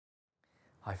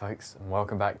Hi folks, and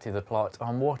welcome back to the plot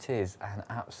on what is an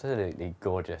absolutely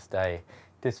gorgeous day.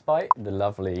 Despite the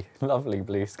lovely, lovely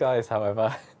blue skies,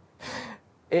 however,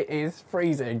 it is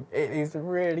freezing. It is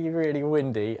really, really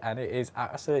windy and it is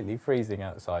absolutely freezing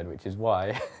outside, which is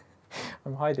why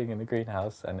I'm hiding in the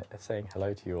greenhouse and saying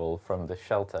hello to you all from the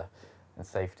shelter and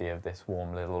safety of this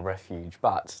warm little refuge.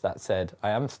 But that said, I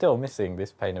am still missing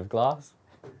this pane of glass.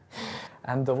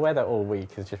 And the weather all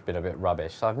week has just been a bit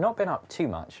rubbish, so I've not been up too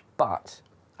much, but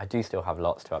I do still have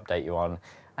lots to update you on.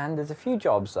 And there's a few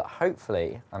jobs that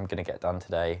hopefully I'm going to get done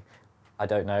today. I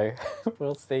don't know,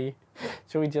 we'll see.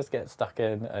 Shall we just get stuck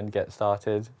in and get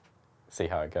started? See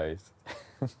how it goes.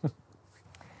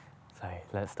 So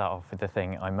let's start off with the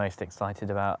thing I'm most excited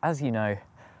about. As you know,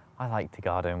 I like to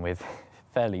garden with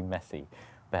fairly messy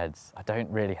beds. I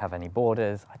don't really have any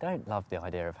borders. I don't love the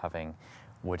idea of having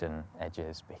wooden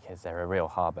edges because they're a real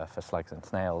harbour for slugs and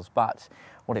snails, but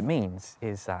what it means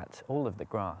is that all of the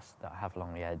grass that I have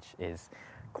along the edge is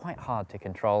quite hard to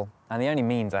control, and the only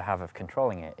means I have of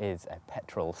controlling it is a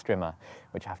petrol strimmer,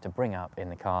 which I have to bring up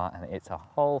in the car, and it's a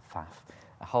whole faff,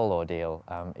 a whole ordeal.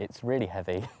 It's really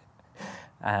heavy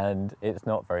and it's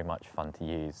not very much fun to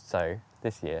use, so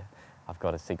this year I've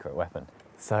got a secret weapon.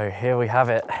 So here we have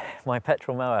it, my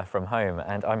petrol mower from home,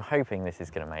 and I'm hoping this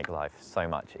is going to make life so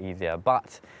much easier.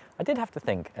 But I did have to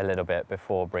think a little bit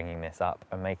before bringing this up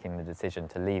and making the decision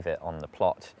to leave it on the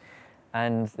plot.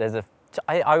 And there's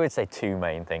I would say two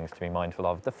main things to be mindful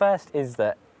of. The first is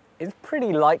that it's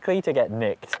pretty likely to get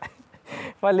nicked.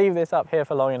 If I leave this up here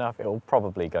for long enough, it will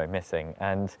probably go missing.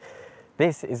 And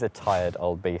this is a tired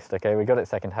old beast, okay? We got it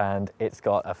secondhand. It's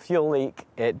got a fuel leak.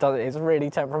 It's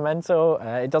really temperamental.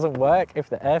 It doesn't work if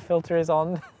the air filter is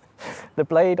on. The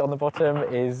blade on the bottom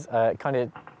is kind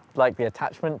of like the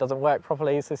attachment doesn't work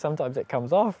properly, so sometimes it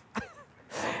comes off.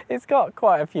 It's got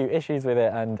quite a few issues with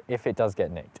it, and if it does get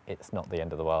nicked, it's not the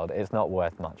end of the world. It's not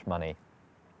worth much money.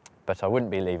 But I wouldn't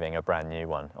be leaving a brand new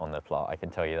one on the plot, I can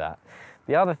tell you that.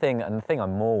 The other thing, and the thing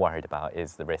I'm more worried about,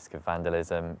 is the risk of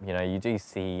vandalism. You know, you do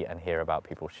see and hear about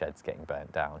people's sheds getting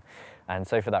burnt down. And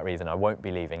so for that reason, I won't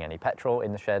be leaving any petrol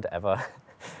in the shed ever.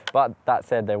 But that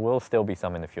said, there will still be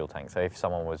some in the fuel tank. So if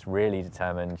someone was really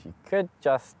determined, you could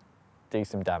just do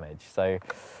some damage. So,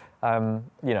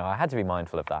 you know, I had to be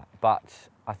mindful of that. But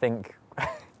I think,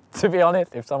 to be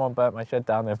honest, if someone burnt my shed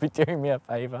down, they'd be doing me a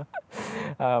favour.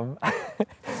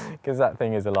 Because that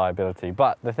thing is a liability.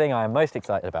 But the thing I am most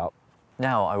excited about,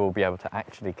 now I will be able to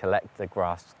actually collect the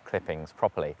grass clippings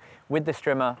properly. With the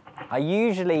strimmer, I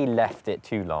usually left it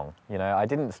too long. You know, I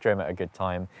didn't strim at a good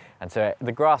time, and so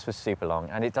the grass was super long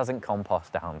and it doesn't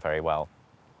compost down very well.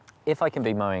 If I can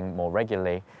be mowing more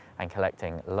regularly and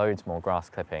collecting loads more grass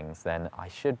clippings, then I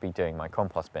should be doing my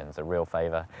compost bins a real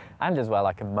favour. And as well,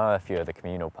 I can mow a few of the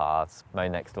communal paths, mow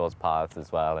next door's paths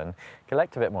as well, and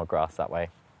collect a bit more grass that way.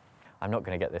 I'm not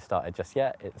going to get this started just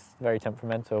yet, it's very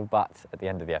temperamental, but at the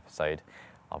end of the episode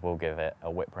I will give it a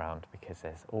whip round because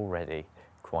there's already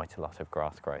quite a lot of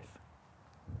grass growth.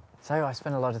 So I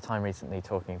spent a lot of time recently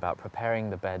talking about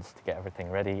preparing the beds to get everything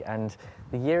ready, and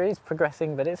the year is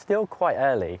progressing, but it's still quite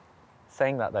early.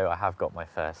 Saying that though, I have got my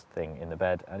first thing in the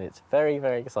bed, and it's very,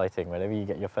 very exciting whenever you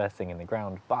get your first thing in the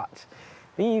ground, but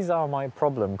these are my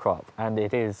problem crop, and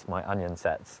it is my onion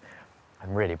sets.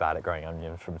 I'm really bad at growing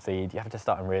onions from seed. You have to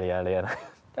start them really early, and I've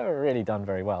never really done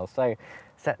very well. So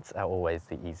sets are always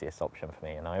the easiest option for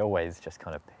me, and I always just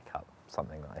kind of pick up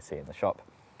something that I see in the shop.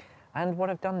 And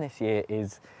what I've done this year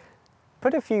is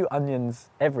put a few onions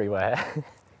everywhere.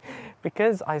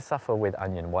 Because I suffer with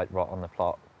onion white rot on the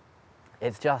plot,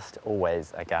 it's just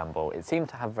always a gamble. It seems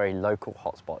to have very local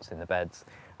hotspots in the beds,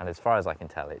 and as far as I can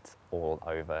tell, it's all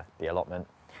over the allotment.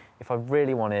 If I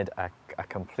really wanted a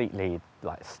completely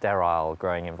sterile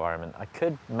growing environment, I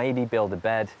could maybe build a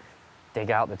bed, dig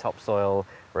out the topsoil,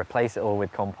 replace it all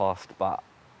with compost, but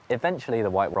eventually the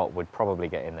white rot would probably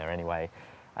get in there anyway,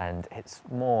 and it's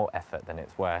more effort than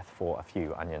it's worth for a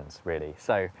few onions, really.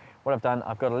 So what I've done,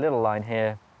 I've got a little line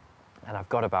here, and I've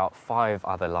got about 5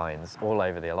 other lines all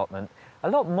over the allotment. A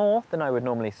lot more than I would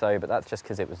normally sow, but that's just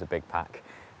because it was a big pack.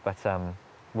 But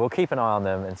we'll keep an eye on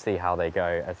them and see how they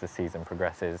go as the season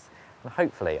progresses. And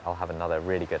hopefully I'll have another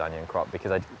really good onion crop,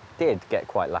 because I did get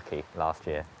quite lucky last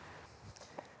year.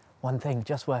 One thing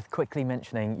just worth quickly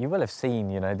mentioning, you will have seen,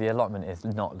 you know, the allotment is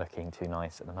not looking too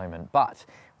nice at the moment, but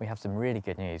we have some really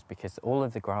good news, because all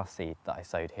of the grass seed that I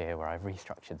sowed here where I've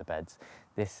restructured the beds,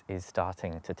 this is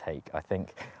starting to take, I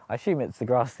think. I assume it's the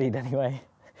grass seed anyway.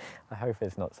 I hope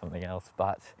it's not something else,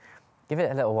 but give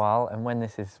it a little while, and when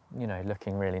this is, you know,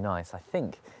 looking really nice, I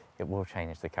think it will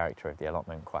change the character of the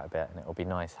allotment quite a bit, and it will be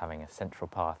nice having a central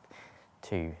path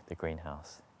to the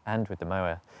greenhouse. And with the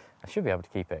mower, I should be able to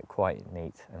keep it quite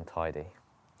neat and tidy.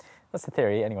 That's the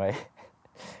theory anyway.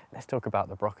 Let's talk about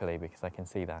the broccoli because I can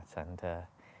see that, and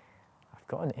I've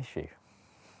got an issue.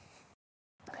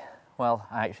 Well,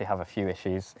 I actually have a few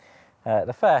issues.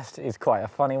 The first is quite a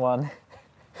funny one.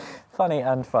 Funny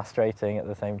and frustrating at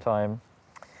the same time.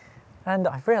 And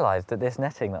I've realised that this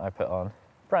netting that I put on,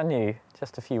 brand new,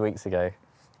 just a few weeks ago,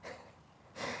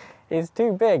 is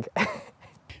too big.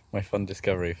 My fun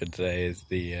discovery for today is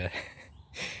the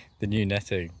new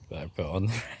netting that I put on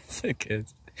so good.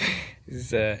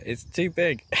 It's too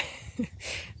big.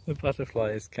 The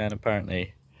butterflies can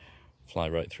apparently fly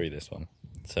right through this one.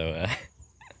 So,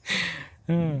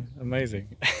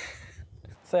 amazing.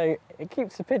 So it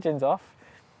keeps the pigeons off,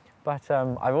 but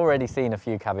I've already seen a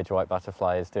few cabbage white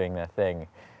butterflies doing their thing,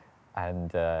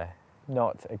 and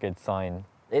not a good sign.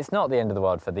 It's not the end of the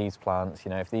world for these plants, you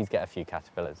know, if these get a few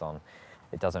caterpillars on,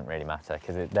 it doesn't really matter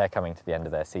because they're coming to the end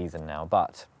of their season now,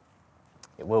 but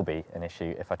it will be an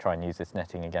issue if I try and use this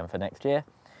netting again for next year.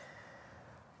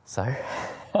 So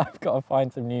I've got to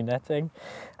find some new netting.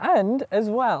 And as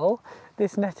well,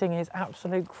 this netting is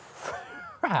absolute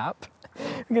crap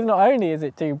because not only is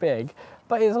it too big,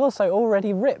 but it's also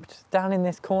already ripped down in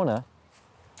this corner.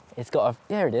 It's got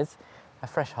there it is, a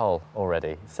fresh hole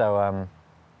already. So,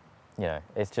 you know,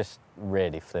 it's just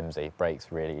really flimsy,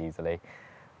 breaks really easily.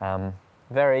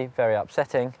 Very, very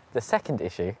upsetting. The second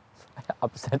issue,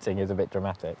 upsetting is a bit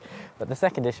dramatic, but the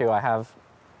second issue I have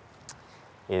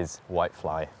is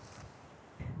whitefly.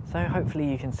 So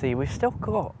hopefully you can see we've still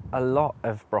got a lot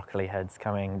of broccoli heads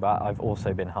coming, but I've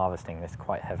also been harvesting this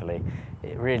quite heavily.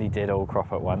 It really did all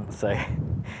crop at once, so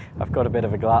I've got a bit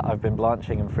of a glut. I've been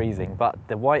blanching and freezing, but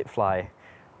the whitefly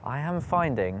I am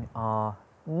finding are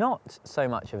not so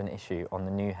much of an issue on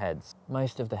the new heads.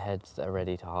 Most of the heads that are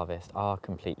ready to harvest are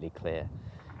completely clear,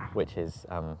 which is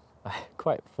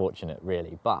quite fortunate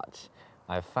really, but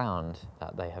I've found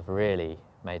that they have really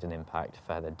made an impact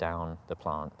further down the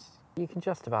plants. You can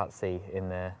just about see in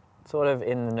there, sort of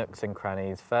in the nooks and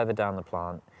crannies, further down the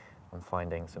plant, I'm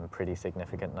finding some pretty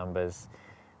significant numbers,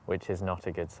 which is not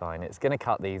a good sign. It's going to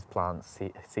cut these plants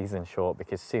season short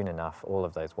because soon enough all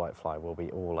of those whitefly will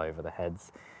be all over the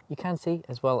heads. You can see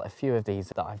as well a few of these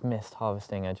that I've missed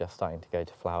harvesting are just starting to go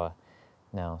to flower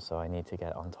now, so I need to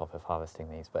get on top of harvesting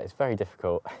these, but it's very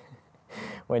difficult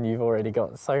when you've already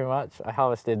got so much. I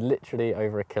harvested literally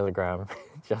over 1 kilogram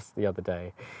just the other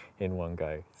day in one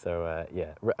go. So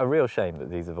yeah, a real shame that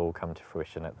these have all come to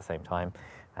fruition at the same time.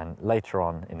 And later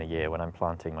on in the year when I'm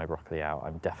planting my broccoli out,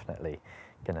 I'm definitely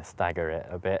going to stagger it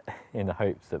a bit in the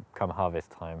hopes that come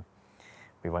harvest time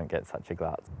we won't get such a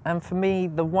glut. And for me,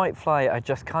 the whitefly are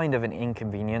just kind of an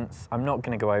inconvenience. I'm not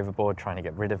going to go overboard trying to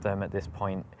get rid of them at this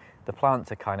point. The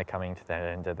plants are kind of coming to the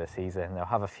end of the season. They'll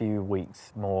have a few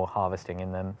weeks more harvesting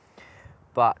in them.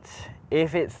 But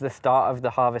if it's the start of the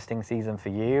harvesting season for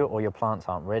you or your plants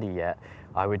aren't ready yet,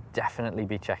 I would definitely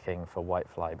be checking for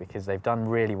whitefly because they've done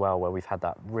really well where we've had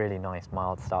that really nice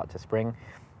mild start to spring.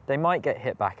 They might get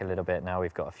hit back a little bit now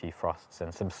we've got a few frosts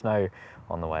and some snow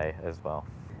on the way as well.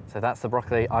 So that's the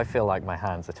broccoli. I feel like my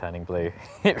hands are turning blue.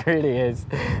 It really is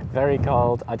very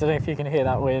cold. I don't know if you can hear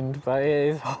that wind, but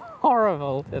it is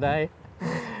horrible today.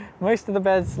 Most of the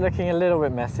bed's looking a little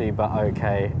bit messy, but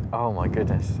okay. Oh my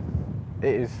goodness,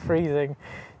 it is freezing.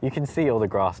 You can see all the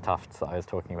grass tufts that I was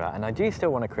talking about, and I do still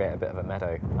want to create a bit of a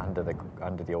meadow under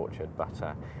the orchard,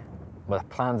 but well,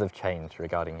 plans have changed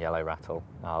regarding yellow rattle.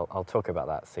 I'll talk about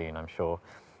that soon, I'm sure.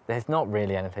 There's not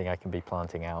really anything I can be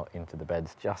planting out into the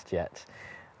beds just yet.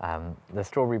 The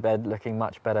strawberry bed looking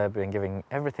much better, been giving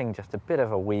everything just a bit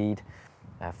of a weed.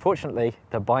 Fortunately,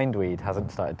 the bindweed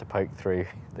hasn't started to poke through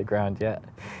the ground yet,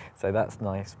 so that's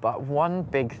nice. But one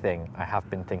big thing I have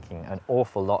been thinking an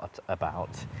awful lot about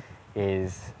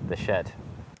is the shed.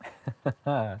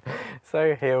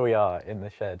 So here we are in the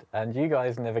shed, and you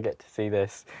guys never get to see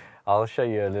this. I'll show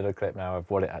you a little clip now of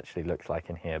what it actually looks like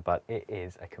in here, but it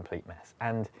is a complete mess.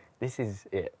 And this is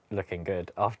it looking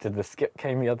good after the skip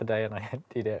came the other day and I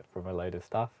emptied it from a load of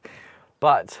stuff.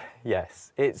 But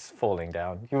yes, it's falling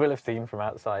down. You will have seen from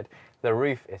outside. The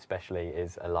roof especially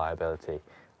is a liability.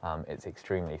 It's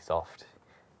extremely soft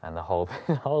and the whole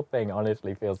thing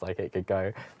honestly feels like it could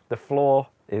go. The floor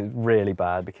is really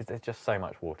bad because there's just so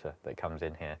much water that comes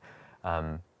in here.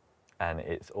 And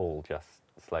it's all just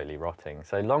slowly rotting.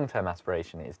 So long-term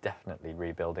aspiration is definitely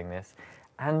rebuilding this.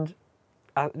 And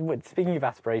speaking of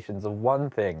aspirations, the one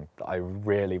thing that I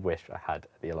really wish I had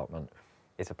at the allotment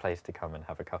is a place to come and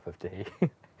have a cup of tea.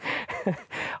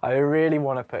 I really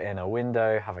want to put in a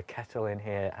window, have a kettle in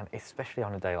here, and especially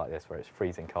on a day like this where it's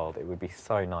freezing cold, it would be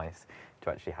so nice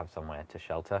to actually have somewhere to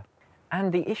shelter.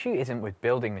 And the issue isn't with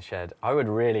building the shed. I would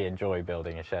really enjoy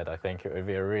building a shed. I think it would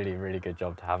be a really, really good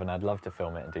job to have, and I'd love to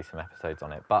film it and do some episodes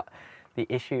on it. But the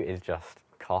issue is just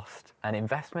cost, and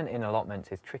investment in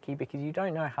allotments is tricky because you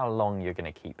don't know how long you're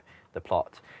going to keep the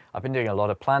plot. I've been doing a lot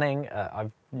of planning.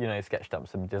 I've sketched up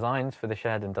some designs for the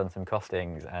shed and done some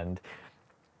costings, and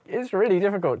it's really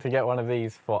difficult to get one of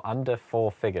these for under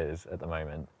 4 figures at the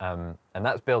moment. And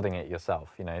that's building it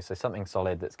yourself, so something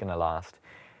solid that's going to last.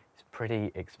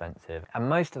 Pretty expensive, and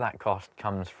most of that cost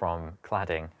comes from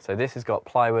cladding. So this has got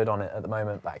plywood on it at the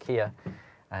moment back here,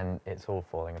 and it's all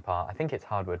falling apart. I think it's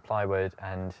hardwood plywood,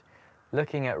 and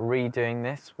looking at redoing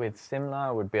this with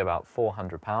Simla would be about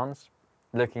 £400.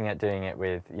 Looking at doing it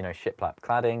with shiplap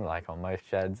cladding, like on most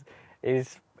sheds,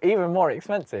 is even more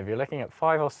expensive. You're looking at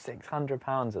 £500 or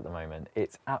 £600 at the moment.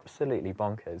 It's absolutely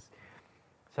bonkers.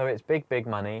 So it's big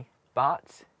money,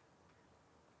 but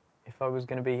if I was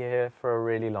going to be here for a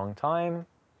really long time,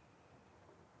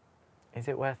 is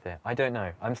it worth it? I don't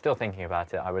know. I'm still thinking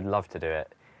about it. I would love to do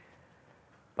it,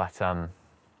 but time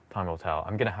will tell.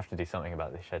 I'm going to have to do something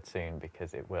about this shed soon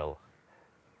because it will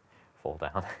fall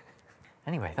down.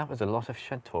 Anyway, that was a lot of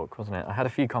shed talk, wasn't it? I had a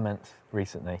few comments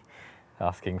recently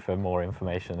asking for more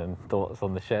information and thoughts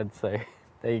on the shed, so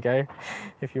there you go.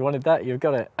 If you wanted that, you've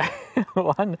got it.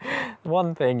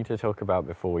 One thing to talk about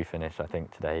before we finish, I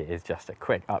think, today is just a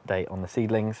quick update on the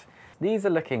seedlings. These are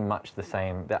looking much the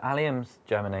same. The allium's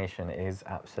germination is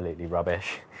absolutely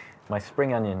rubbish. My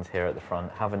spring onions here at the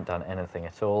front haven't done anything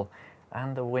at all,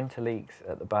 and the winter leeks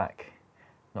at the back,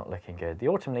 not looking good. The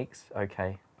autumn leeks,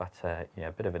 okay, but yeah,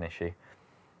 a bit of an issue.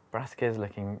 Brassicas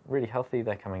looking really healthy,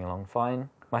 they're coming along fine.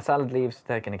 My salad leaves,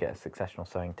 they're going to get a successional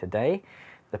sowing today.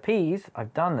 The peas,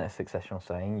 I've done a successional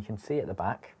sowing. You can see at the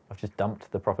back, I've just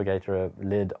dumped the propagator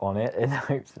lid on it in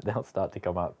hopes that they'll start to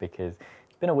come up, because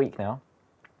it's been a week now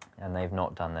and they've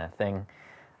not done their thing.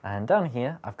 And down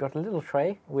here, I've got a little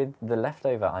tray with the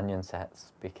leftover onion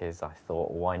sets because I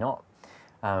thought, why not?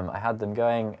 I had them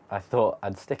going. I thought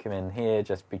I'd stick them in here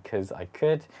just because I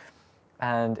could.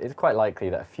 And it's quite likely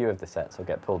that a few of the sets will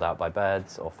get pulled out by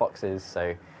birds or foxes.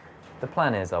 So the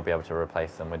plan is I'll be able to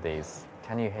replace them with these.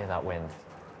 Can you hear that wind?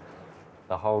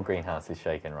 The whole greenhouse is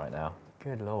shaking right now.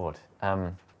 Good Lord.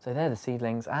 So they're the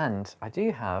seedlings, and I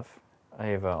do have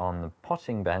over on the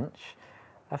potting bench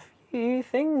a few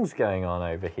things going on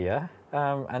over here.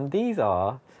 And these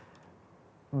are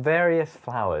various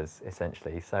flowers,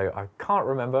 essentially. So I can't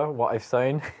remember what I've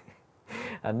sown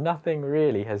and nothing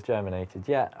really has germinated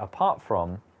yet, apart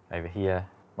from over here,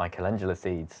 my calendula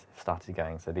seeds started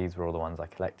going. So these were all the ones I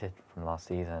collected from last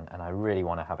season, and I really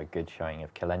want to have a good showing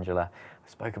of calendula. I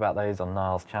spoke about those on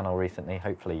Niall's channel recently.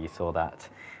 Hopefully you saw that.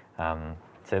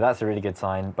 So that's a really good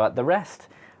sign. But the rest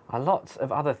are lots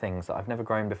of other things that I've never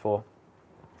grown before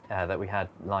that we had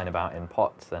lying about in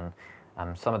pots, and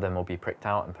some of them will be pricked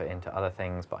out and put into other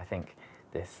things, but I think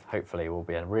this hopefully will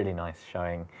be a really nice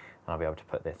showing, and I'll be able to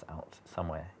put this out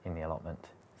somewhere in the allotment.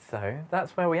 So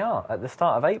that's where we are at the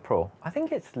start of April. I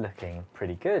think it's looking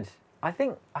pretty good. I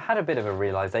think I had a bit of a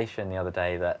realization the other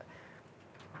day that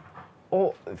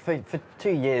for 2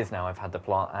 years now I've had the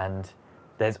plot, and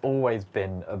there's always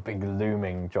been a big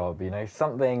looming job,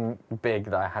 something big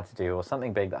that I had to do or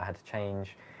something big that I had to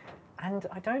change. And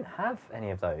I don't have any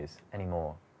of those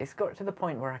anymore. It's got to the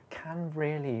point where I can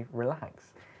really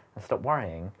relax and stop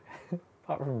worrying,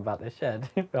 apart from about the shed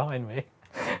behind me.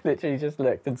 Literally just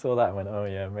looked and saw that and went, oh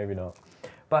yeah, maybe not.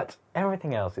 But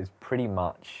everything else is pretty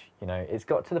much, it's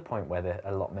got to the point where the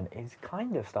allotment is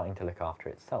kind of starting to look after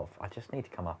itself. I just need to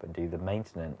come up and do the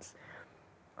maintenance.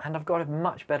 And I've got a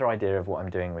much better idea of what I'm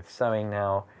doing with sowing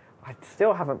now. I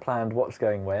still haven't planned what's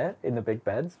going where in the big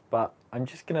beds, but I'm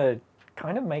just going to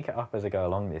kind of make it up as I go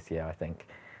along this year, I think.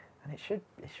 And it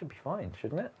should be fine,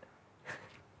 shouldn't it?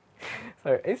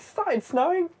 So it's started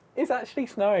snowing. It's actually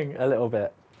snowing a little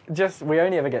bit. We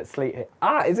only ever get sleet here.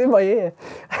 It's in my ear.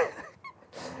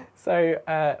 So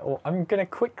I'm going to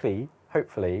quickly,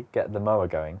 hopefully, get the mower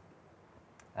going.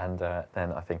 And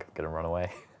then I think I'm going to run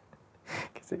away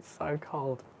because it's so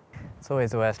cold. It's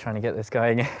always the worst trying to get this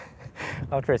going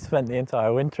after I spent the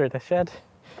entire winter in a shed.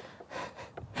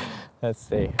 Let's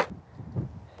see.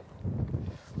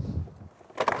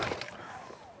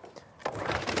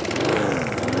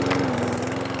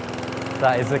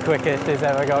 That is the quickest it's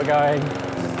ever got going.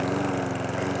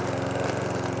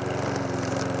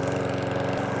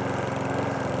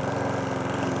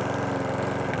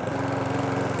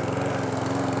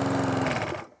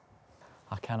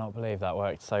 I cannot believe that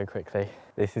worked so quickly.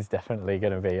 This is definitely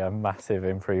going to be a massive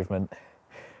improvement.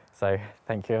 So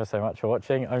thank you ever so much for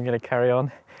watching. I'm going to carry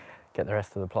on, get the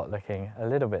rest of the plot looking a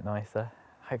little bit nicer,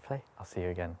 hopefully. I'll see you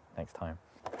again next time.